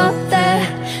you up there,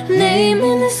 name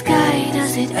in the sky.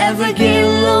 Does it ever get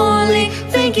lonely,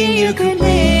 thinking you could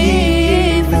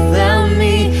live without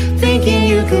me, thinking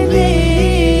you could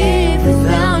live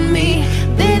without me?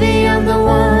 Baby, I'm the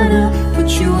one who put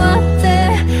you up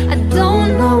there, I don't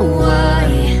know why,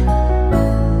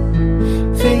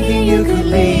 Thinking you could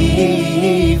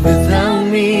leave without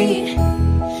me,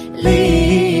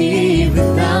 leave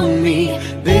without me.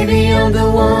 Baby, I'm the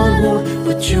one who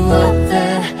put you up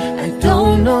there, I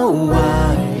don't know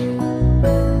why.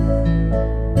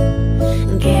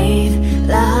 gave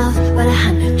love but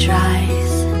 100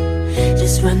 tries,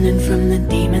 just running from the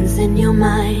demons in your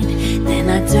mind. Then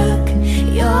I took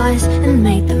yours and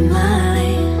made them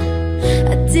mine.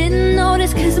 I didn't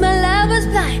notice 'cause my love was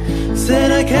blind.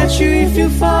 Said I'd catch you if you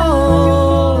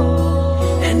fall,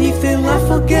 and if they laugh,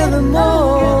 forget them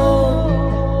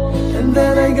all. And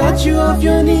then I got you off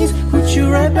your knees, put you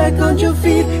right back on your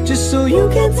feet, just so you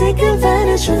can take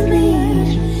advantage of me.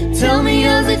 Tell me,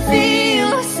 how's it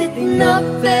feel, sitting up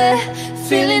there,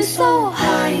 feeling so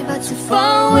high, but too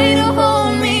far away to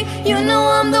hold me? You know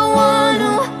I'm the one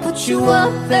who put you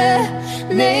up there,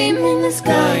 name in the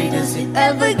sky. Does it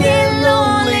ever get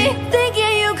lonely,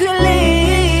 thinking you could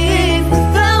live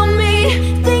without me,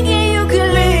 thinking you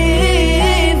could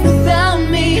live without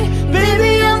me?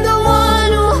 Baby, I'm the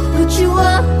one who put you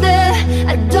up there,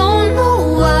 I don't know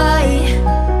why,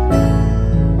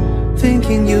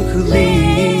 Thinking you could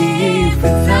leave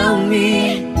without me,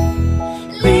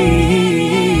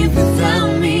 leave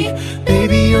without me.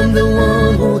 Baby, I'm the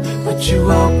one who put you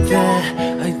up there,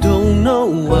 I don't know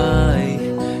why,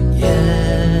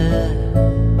 yeah.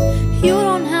 You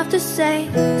don't have to say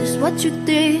just what you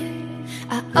did,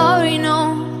 I already know.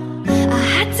 I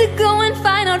had to go and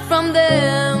find out from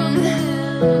them.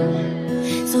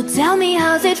 So tell me,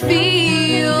 how's it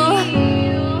feel?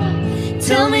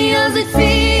 Tell me, how's it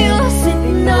feel,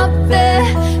 sitting up there,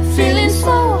 feeling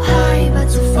so high, but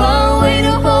too far away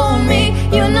to hold me?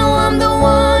 You know I'm the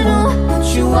one who put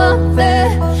you up there.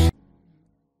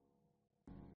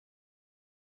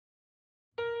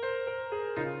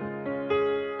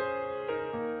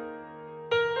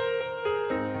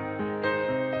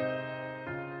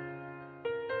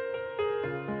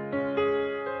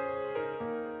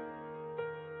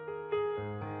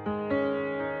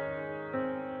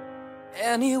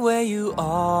 Anywhere you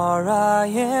are, I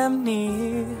am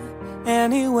near.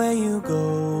 Anywhere you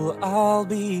go, I'll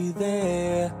be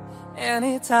there.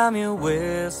 Anytime you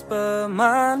whisper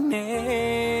my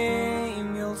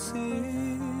name, you'll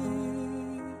see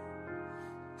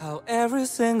how every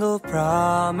single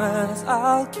promise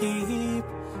I'll keep.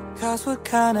 'Cause what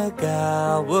kind of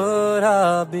guy would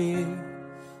I be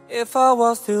if I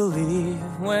was to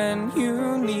leave when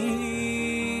you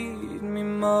need me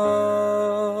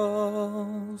most?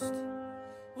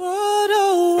 What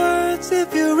are words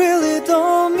if you really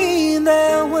don't mean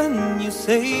them when you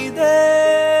say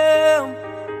them?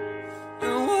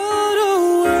 And what are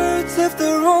words if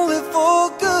they're only for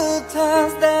good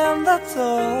times, then that's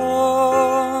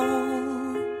all.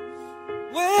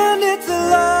 When it's a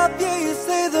love, yeah, you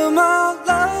say them out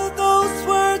loud. Those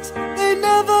words, they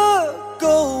never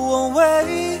go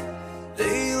away.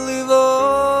 They live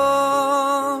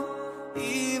on,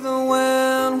 even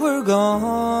when we're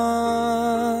gone.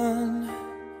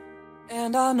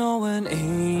 And I know an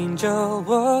angel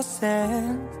was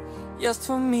sent just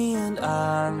for me, and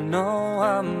I know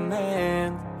I'm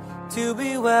meant to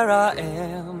be where I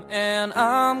am, and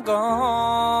I'm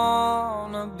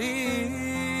gonna be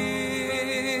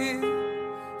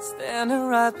standing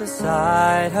right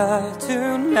beside her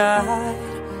tonight.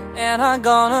 And I'm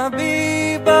gonna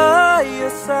be by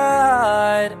your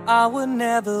side. I would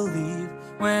never leave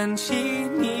when she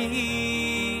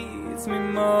needs me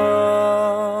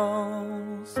most.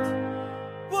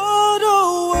 What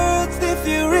are words if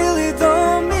you really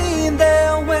don't mean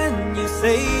them when you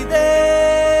say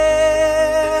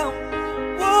them?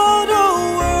 What are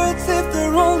words if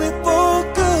they're only for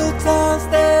good times,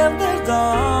 then they're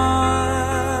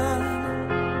done?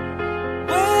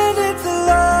 When it's a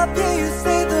love, yeah, you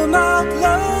say them out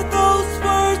loud. Those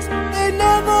words, they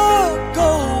never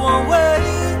go away.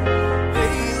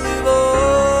 They live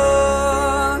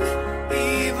on,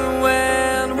 even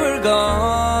when we're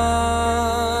gone.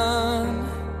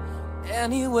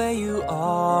 Anywhere you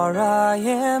are, I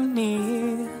am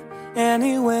near.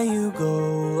 Anywhere you go,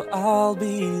 I'll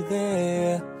be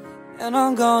there. And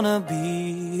I'm gonna be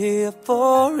here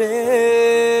forevermore.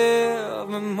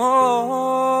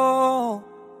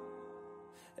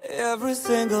 Every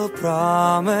single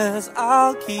promise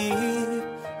I'll keep.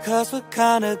 'Cause what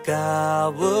kind of guy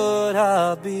would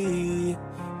I be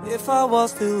if I was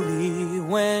to leave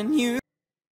when you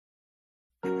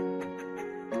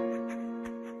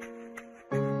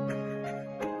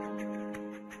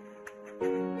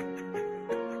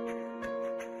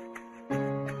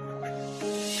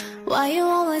Why you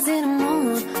always in the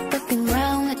mood, looking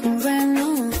round like a brand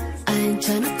new? I ain't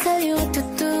tryna tell you what to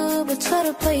do, but try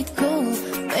to play it cool.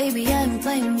 Baby, I'm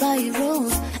playing by your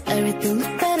rules. Everything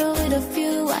look better with a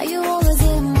few. Why you always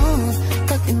in the mood,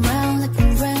 looking round like a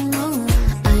brand new?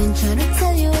 I ain't tryna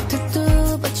tell you what to do,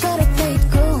 but try to play it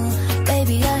cool.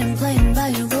 Baby, I'm playing by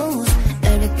your rules.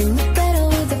 Everything look better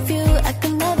with a few. I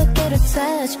can never get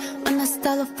attached. When I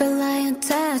start to feel like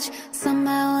attached,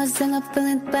 somehow I end up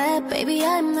feeling bad. Baby,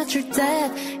 I'm not your dad.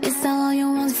 Is that all you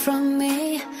want from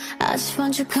me? I just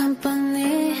want your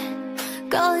company.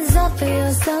 Girl, it's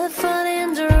obvious, elephant in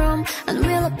the room, and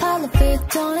we'll pile of it.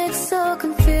 Don't look so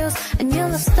confused, and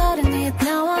you're not starting it.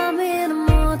 Now I'm in the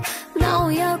mood. Now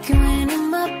we're arguing in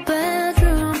my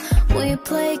bedroom. We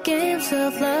play games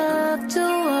of love to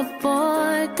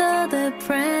avoid the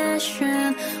depression.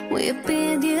 We've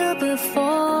been here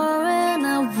before, and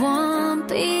I won't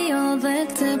be your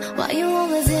victim. Why you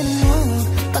always in the mood,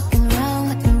 fucking around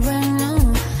like a brand new?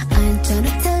 I ain't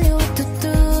tryna tell you what to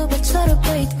do, but try to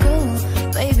play it cool.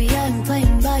 Baby, I'm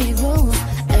playing by your rules.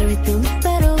 Everything look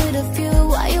better with a few.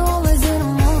 Why you always in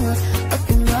the mood,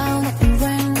 fucking around like a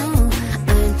brand new?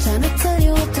 I ain't tryna tell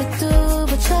you what to do,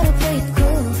 but try to play it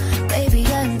cool. Baby,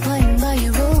 I'm playing by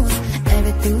your rules.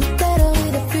 Everything look better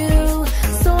with a few.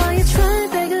 So why you trying to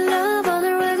beg love on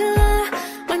the regular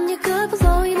when you could be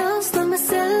blowing up, let me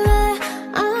sell it.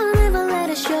 I'll never let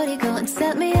a shorty go and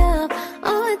set me up.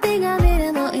 Only thing I need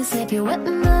to know is if you're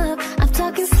wetting up. I'm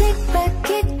talking sick back,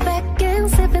 kick back, and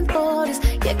sipping 40s.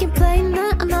 You can play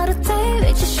now another time.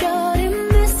 It's just shorty,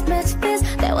 mismatch this.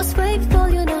 That was way before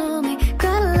you know me.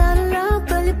 Got a lot of love,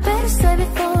 but you better save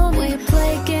it for me. We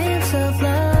play games of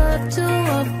love to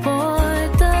avoid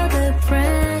the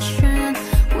depression.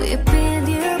 We've been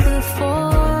here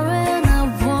before, and I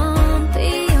won't be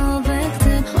your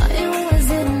victim. Why you always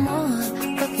in the mood,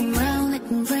 fucking around like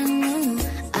a brand new?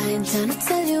 I ain't tryna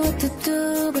tell you what to do,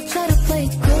 but try to play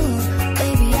it cool.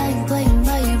 Baby, I ain't playing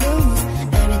by your rules.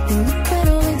 Everything look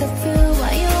better with a few.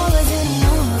 Why you always in the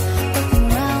mood, fucking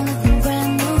around like a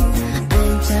brand new? I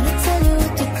ain't tryna tell you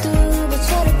what to do, but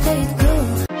try to play it cool.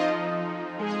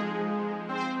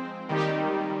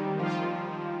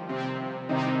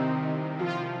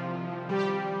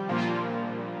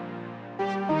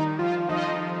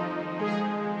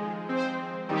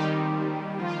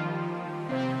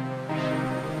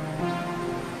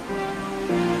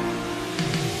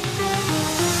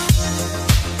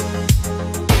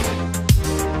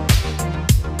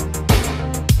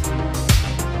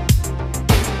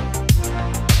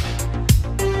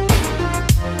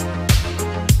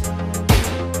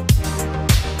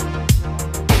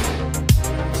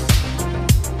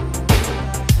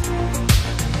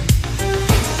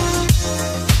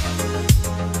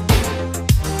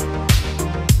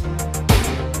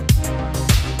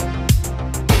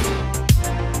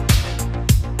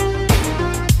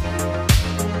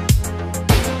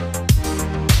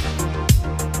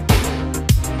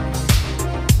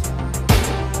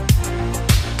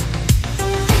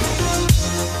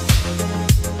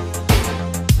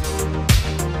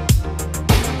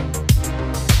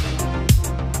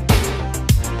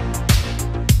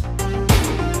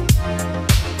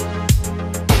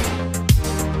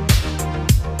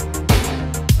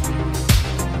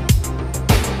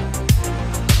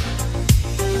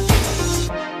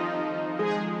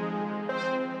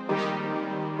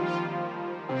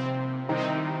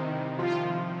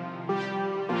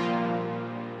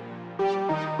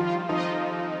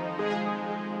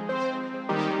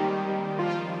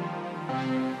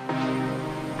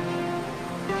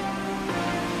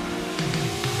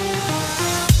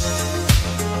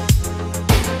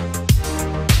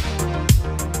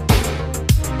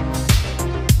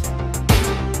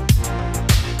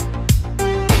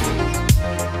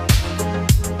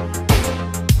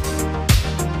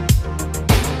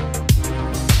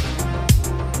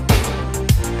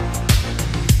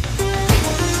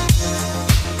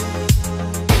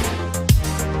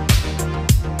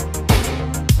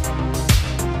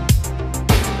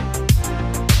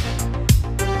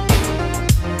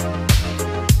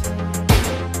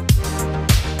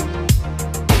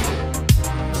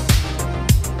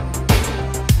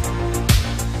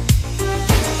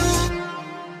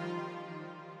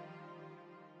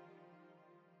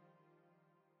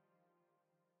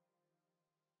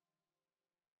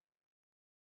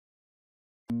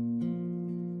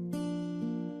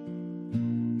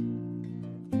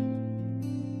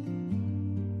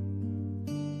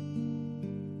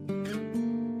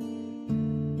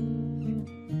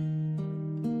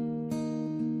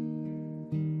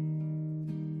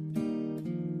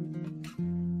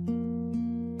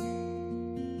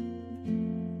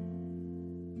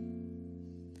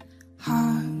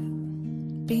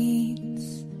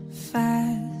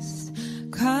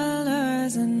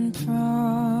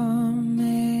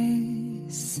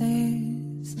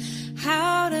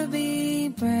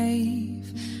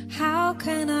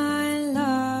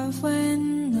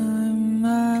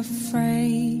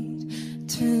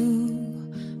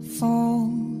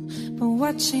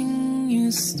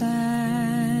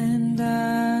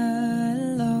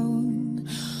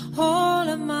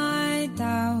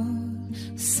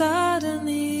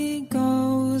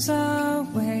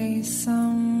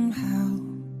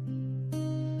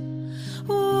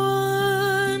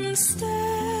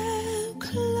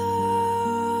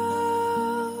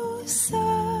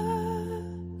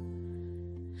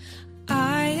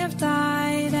 I have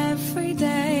died every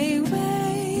day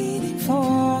waiting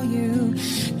for you.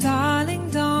 Darling,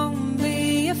 don't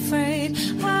be afraid.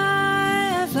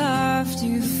 I have loved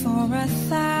you for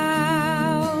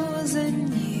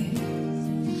 1,000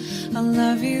 years. I'll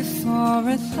love you for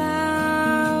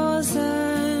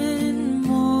 1,000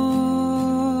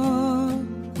 more.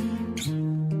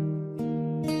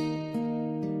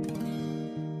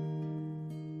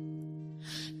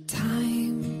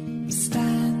 Time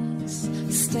stands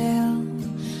still,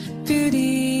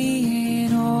 beauty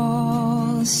in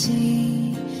all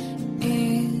she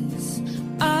is.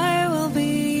 I will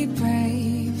be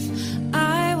brave,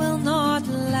 I will not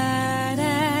let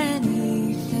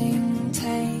anything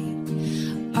take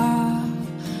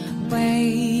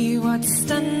away what's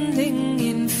standing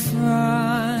in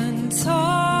front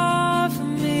of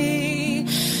me.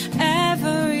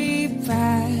 Every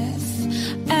breath,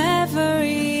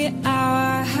 every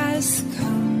hour has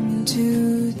come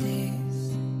to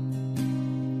this.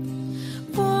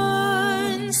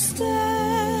 One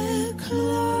step closer.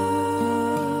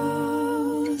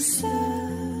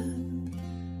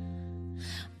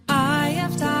 I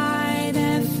have died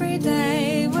every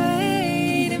day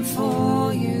waiting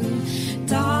for you.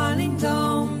 Darling,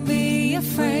 don't be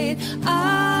afraid.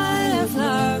 I have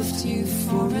loved you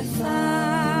for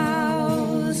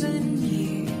 1,000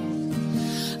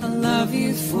 years. I'll love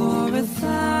you for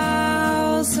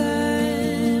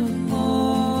 1,000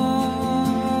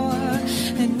 more.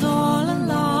 And all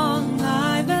along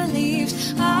I believed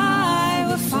I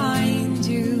would find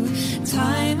you.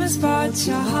 Time has brought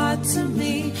your heart to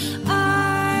me.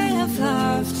 I have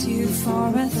loved you for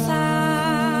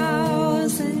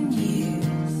 1,000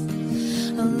 years.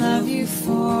 I'll love you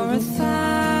for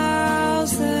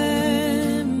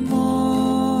 1,000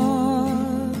 more.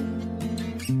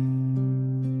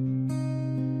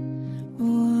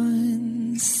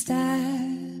 One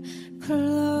step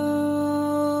closer.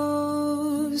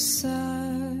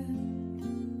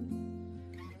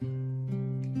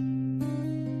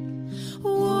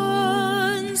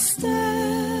 One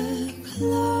step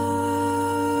closer.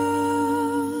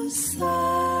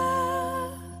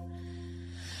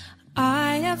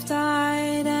 I have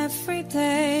died every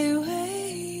day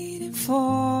waiting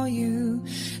for you.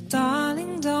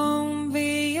 Darling, don't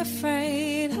be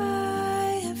afraid.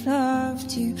 I have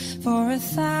loved you for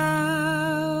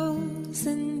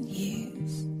 1,000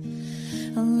 years.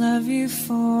 I'll love you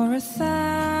for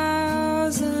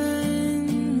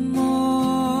 1,000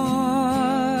 more.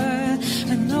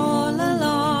 And all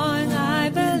along I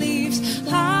believed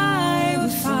I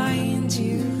would find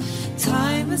you.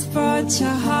 Time has brought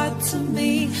your heart to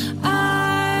me.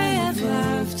 I have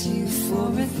loved you for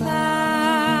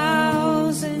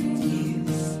 1,000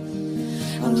 years.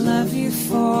 I'll love you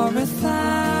for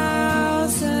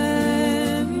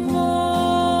 1,000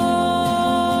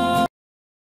 more.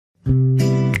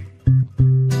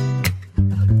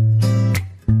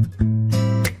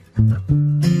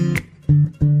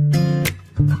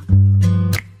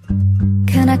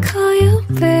 Can I call you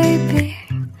baby?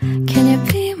 Can you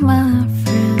be my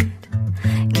friend?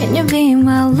 Can you be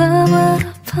my lover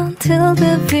up until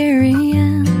the very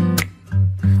end?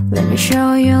 Let me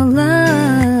show you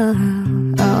love,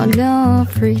 oh don't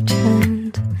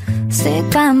pretend. Stay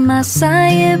by my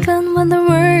side even when the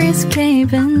world is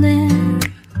caving in.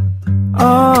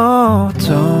 Oh,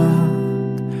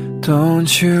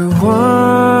 don't you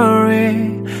worry,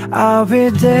 I'll be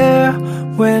there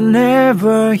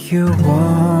whenever you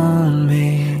want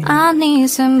me. I need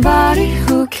somebody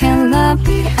who can love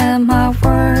me at my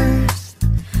worst.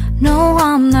 No,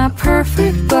 I'm not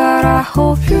perfect, but I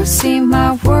hope you see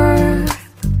my worth.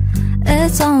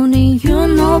 It's only you,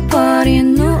 nobody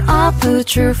knew I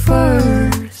put you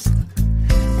first.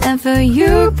 And for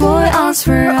you, boy, I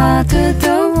swear I did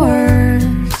the worst.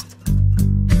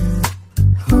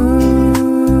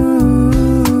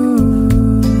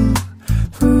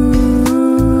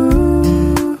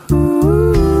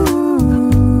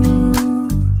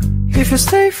 If you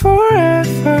stay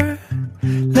forever,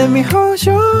 let me hold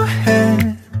your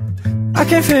hand. I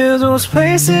can feel those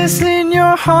places in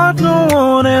your heart no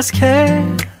one else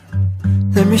can.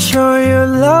 Let me show you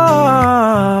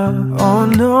love, oh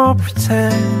no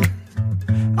pretend.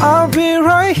 I'll be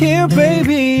right here,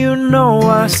 baby, you know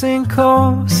I sing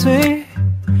cozy.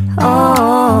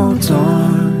 Oh,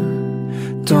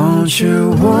 don't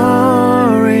you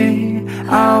worry,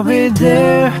 I'll be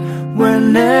there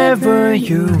whenever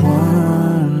you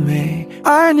want me.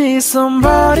 I need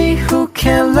somebody who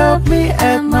can love me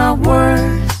at my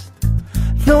worst.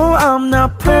 No, I'm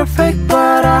not perfect,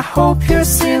 but I hope you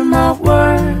see my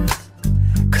worth.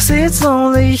 'Cause it's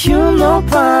only you,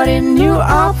 nobody knew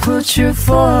I'll put you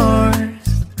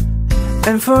first.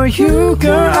 And for you,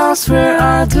 girl, I swear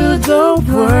I'll do the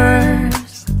worst.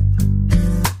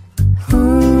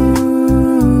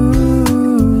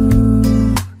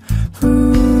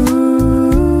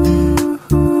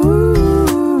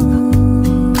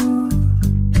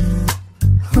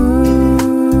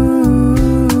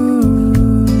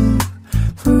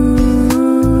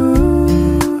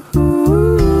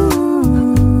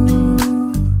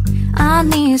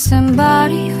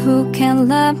 Somebody who can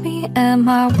love me at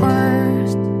my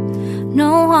worst.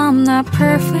 No, I'm not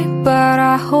perfect, but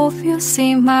I hope you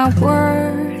see my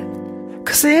worth.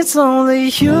 'Cause it's only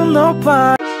you,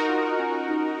 nobody